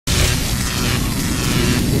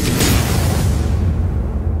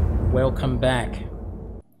Welcome back.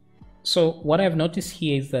 So what I've noticed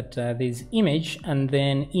here is that there's image and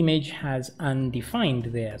then image has undefined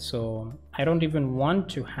there. So I don't even want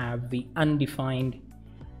to have the undefined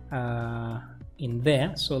in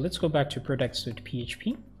there. So let's go back to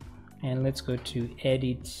products.php and let's go to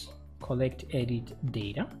edit, collect edit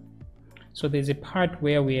data. So there's a part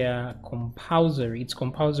where we are compulsory, it's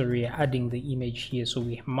compulsory adding the image here. So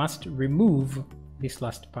we must remove this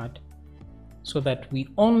last part so that we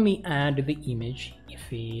only add the image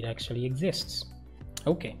if it actually exists.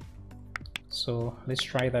 Okay, so let's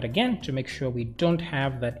try that again to make sure we don't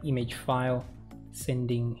have that image file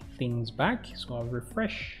sending things back. So I'll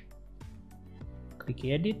refresh, click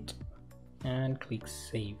edit and click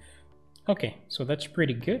save. Okay, so that's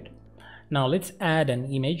pretty good. Now let's add an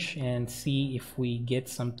image and see if we get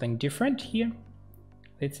something different here.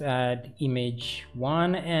 Let's add image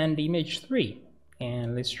 1 and image 3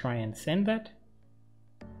 and let's try and send that.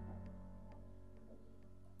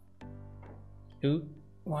 Ooh,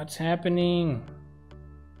 what's happening?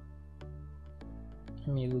 Let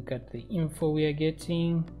me look at the info we are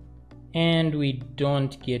getting and we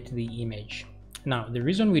don't get the image. Now the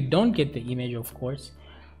reason we don't get the image, of course,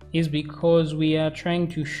 is because we are trying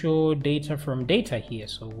to show data from data here.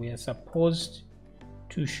 So we are supposed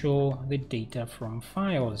to show the data from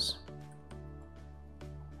files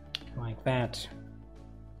like that.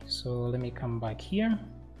 So let me come back here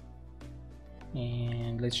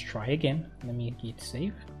and let's try again. Let me hit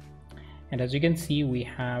save. And as you can see, we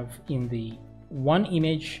have in the one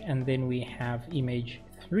image and then we have image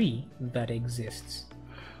 3 that exists.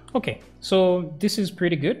 Okay, so this is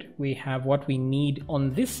pretty good. We have what we need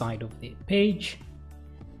on this side of the page.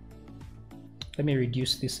 Let me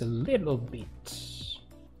reduce this a little bit,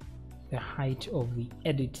 the height of the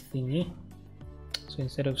edit thingy. So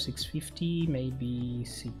instead of 650, maybe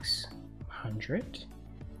 600.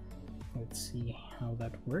 Let's see how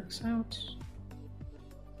that works out.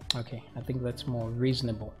 Okay, I think that's more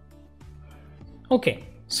reasonable. Okay,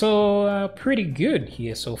 so pretty good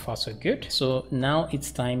here, so far so good. So now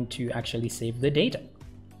it's time to actually save the data.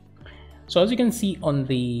 So as you can see on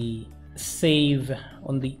the save,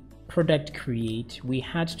 on the product create, we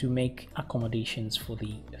had to make accommodations for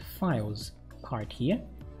the files part here.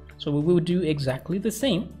 So we will do exactly the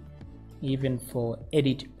same. Even for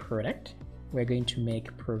edit product, we're going to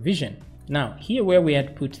make provision. Now here where we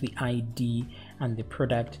had put the ID and the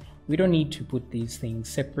product, we don't need to put these things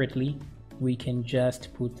separately. We can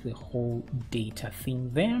just put the whole data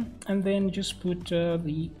thing there and then just put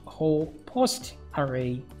the whole post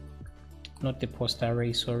array, not the post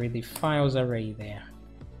array, sorry, the files array there.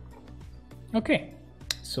 Okay,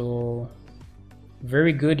 so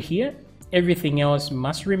very good here. Everything else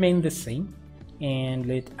must remain the same. And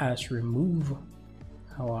let us remove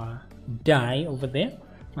our die over there.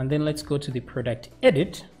 And then let's go to the product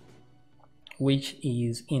edit, which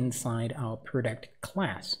is inside our product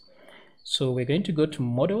class. So we're going to go to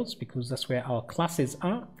models because that's where our classes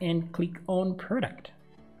are and click on product.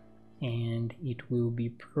 And it will be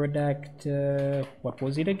product, what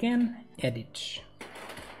was it again? Edit.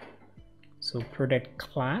 So product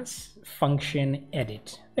class function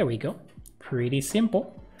edit. There we go. Pretty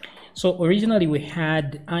simple. So originally we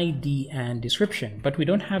had ID and description, but we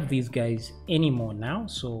don't have these guys anymore now.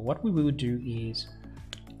 So what we will do is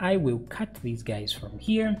I will cut these guys from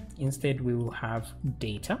here. Instead, we will have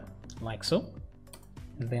data like so.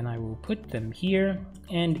 And then I will put them here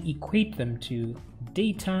and equate them to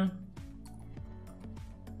data.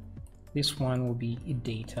 This one will be a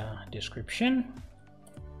data description.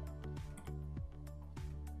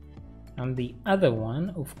 And the other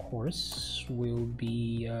one, of course, will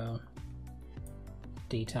be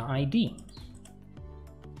data ID.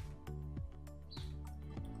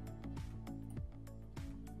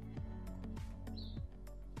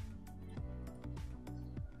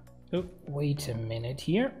 Oh, wait a minute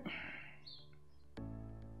here.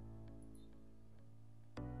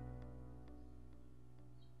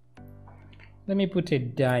 Let me put a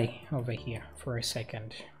die over here for a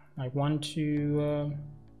second. I want to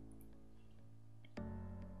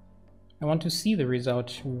see the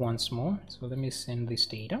result once more. So let me send this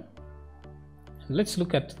data. Let's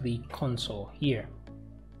look at the console here.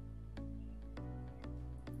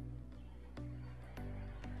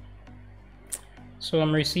 So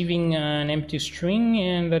I'm receiving an empty string,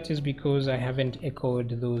 and that is because I haven't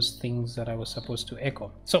echoed those things that I was supposed to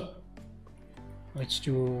echo. So let's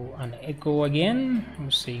do an echo again.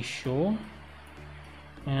 We'll say show,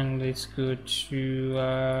 and let's go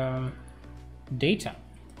to data.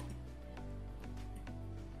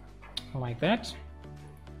 Like that.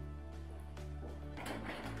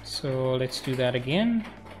 So let's do that again.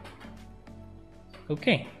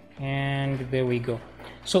 Okay, and there we go.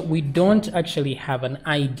 So we don't actually have an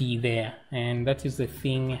ID there, and that is the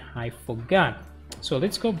thing I forgot. So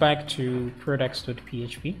let's go back to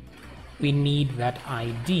products.php. We need that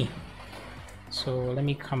ID. So let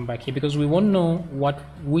me come back here because we won't know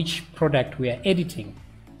which product we are editing.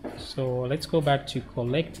 So let's go back to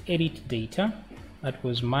collect edit data. That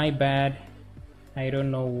was my bad. I don't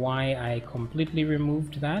know why I completely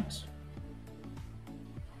removed that.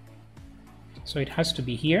 So it has to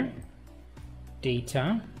be here,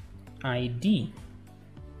 data ID.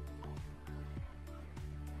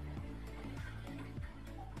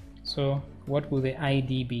 So what will the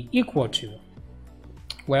ID be equal to?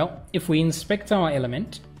 Well, if we inspect our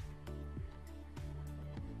element,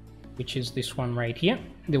 which is this one right here,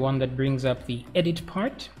 the one that brings up the edit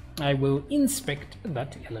part, I will inspect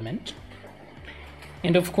that element.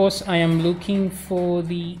 And of course, I am looking for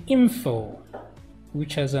the info,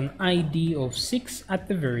 which has an ID of 6 at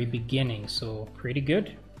the very beginning. So pretty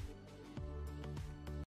good.